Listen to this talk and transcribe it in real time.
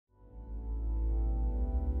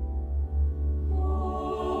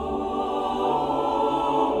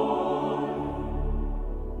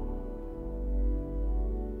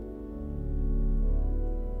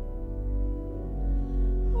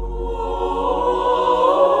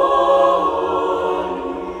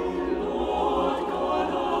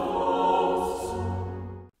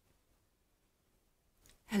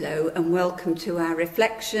and welcome to our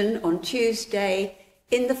reflection on Tuesday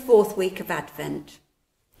in the fourth week of Advent.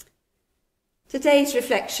 Today's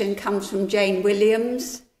reflection comes from Jane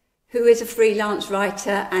Williams, who is a freelance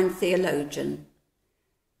writer and theologian.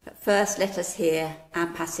 But first, let us hear our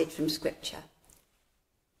passage from Scripture.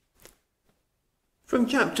 From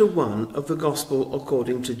chapter 1 of the Gospel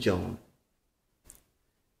according to John.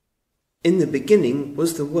 In the beginning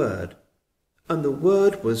was the Word, and the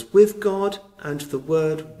Word was with God, and the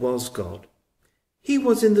Word was God. He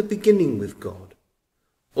was in the beginning with God.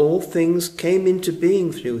 All things came into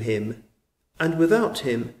being through him, and without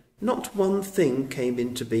him not one thing came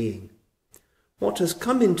into being. What has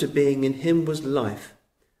come into being in him was life,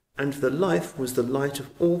 and the life was the light of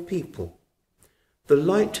all people. The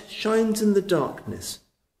light shines in the darkness,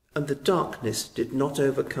 and the darkness did not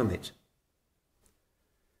overcome it.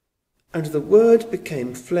 And the Word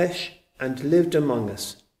became flesh and lived among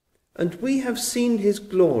us, and we have seen his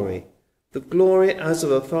glory, the glory as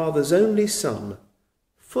of a Father's only Son,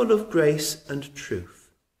 full of grace and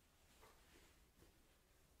truth.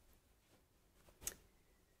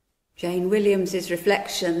 Jane Williams's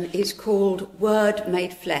reflection is called Word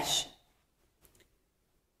Made Flesh.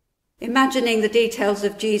 Imagining the details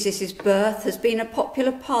of Jesus' birth has been a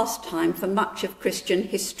popular pastime for much of Christian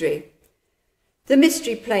history. The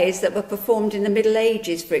mystery plays that were performed in the Middle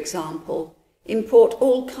Ages, for example, import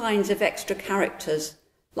all kinds of extra characters,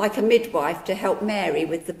 like a midwife to help Mary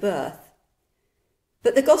with the birth.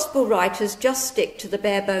 But the Gospel writers just stick to the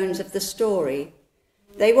bare bones of the story.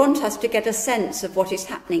 They want us to get a sense of what is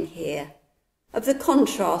happening here, of the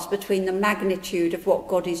contrast between the magnitude of what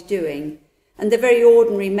God is doing and the very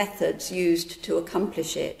ordinary methods used to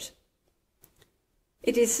accomplish it.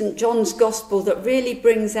 It is St. John's Gospel that really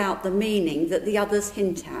brings out the meaning that the others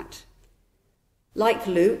hint at. Like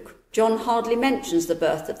Luke, John hardly mentions the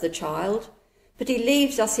birth of the child, but he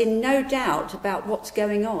leaves us in no doubt about what's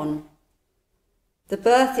going on. The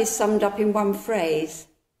birth is summed up in one phrase: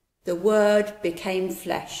 the Word became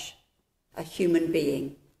flesh, a human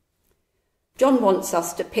being. John wants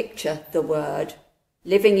us to picture the Word,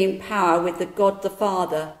 living in power with the God the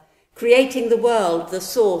Father, creating the world, the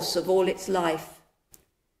source of all its life.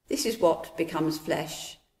 This is what becomes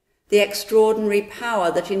flesh. The extraordinary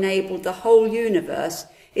power that enabled the whole universe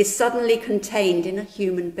is suddenly contained in a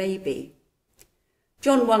human baby.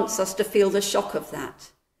 John wants us to feel the shock of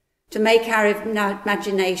that, to make our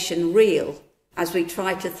imagination real as we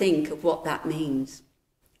try to think of what that means.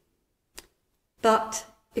 But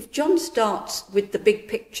if John starts with the big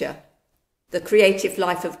picture, the creative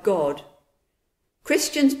life of God,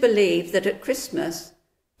 Christians believe that at Christmas,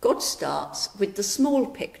 God starts with the small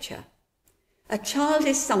picture. A child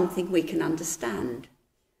is something we can understand.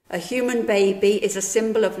 A human baby is a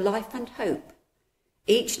symbol of life and hope.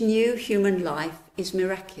 Each new human life is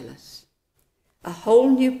miraculous. A whole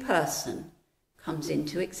new person comes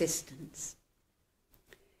into existence.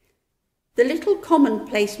 The little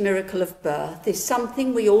commonplace miracle of birth is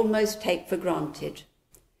something we almost take for granted.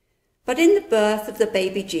 But in the birth of the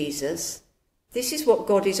baby Jesus, this is what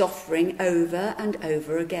God is offering over and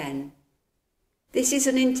over again. This is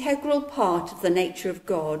an integral part of the nature of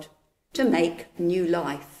God, to make new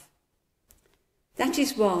life. That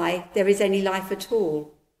is why there is any life at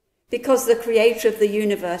all, because the creator of the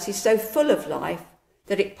universe is so full of life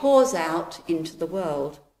that it pours out into the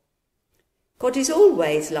world. God is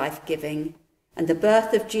always life-giving, and the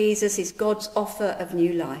birth of Jesus is God's offer of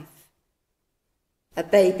new life. A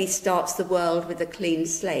baby starts the world with a clean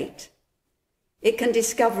slate. It can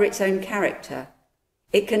discover its own character.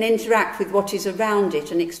 It can interact with what is around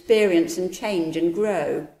it and experience and change and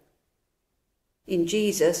grow. In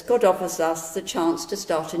Jesus, God offers us the chance to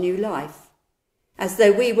start a new life, as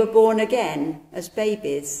though we were born again as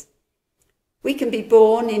babies. We can be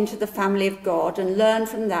born into the family of God and learn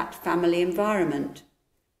from that family environment.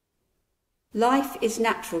 Life is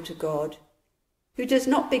natural to God, who does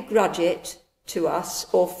not begrudge it to us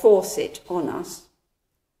or force it on us.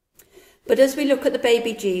 But as we look at the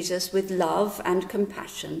baby Jesus with love and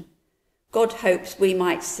compassion, God hopes we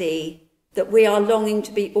might see that we are longing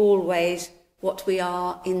to be always what we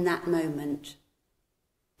are in that moment,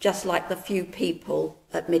 just like the few people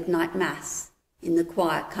at midnight mass in the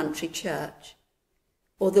quiet country church,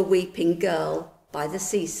 or the weeping girl by the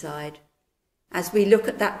seaside. As we look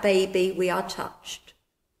at that baby, we are touched.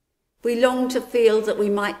 We long to feel that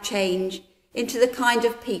we might change into the kind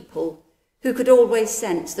of people who could always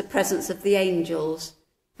sense the presence of the angels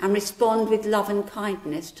and respond with love and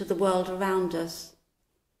kindness to the world around us.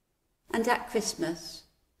 And at Christmas,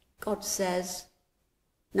 God says,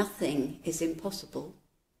 nothing is impossible.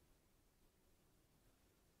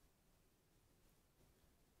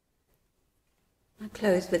 I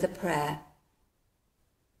close with a prayer.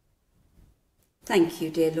 Thank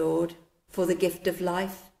you, dear Lord, for the gift of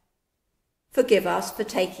life. Forgive us for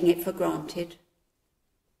taking it for granted.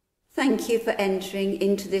 Thank you for entering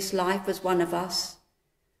into this life as one of us,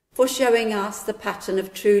 for showing us the pattern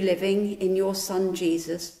of true living in your Son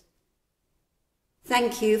Jesus.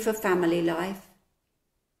 Thank you for family life.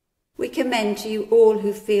 We commend to you all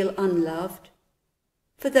who feel unloved,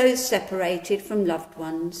 for those separated from loved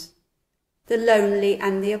ones, the lonely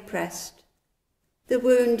and the oppressed, the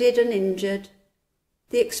wounded and injured,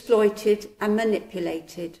 the exploited and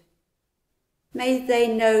manipulated. May they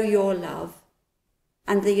know your love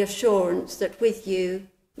and the assurance that with you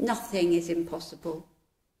nothing is impossible.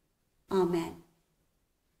 Amen.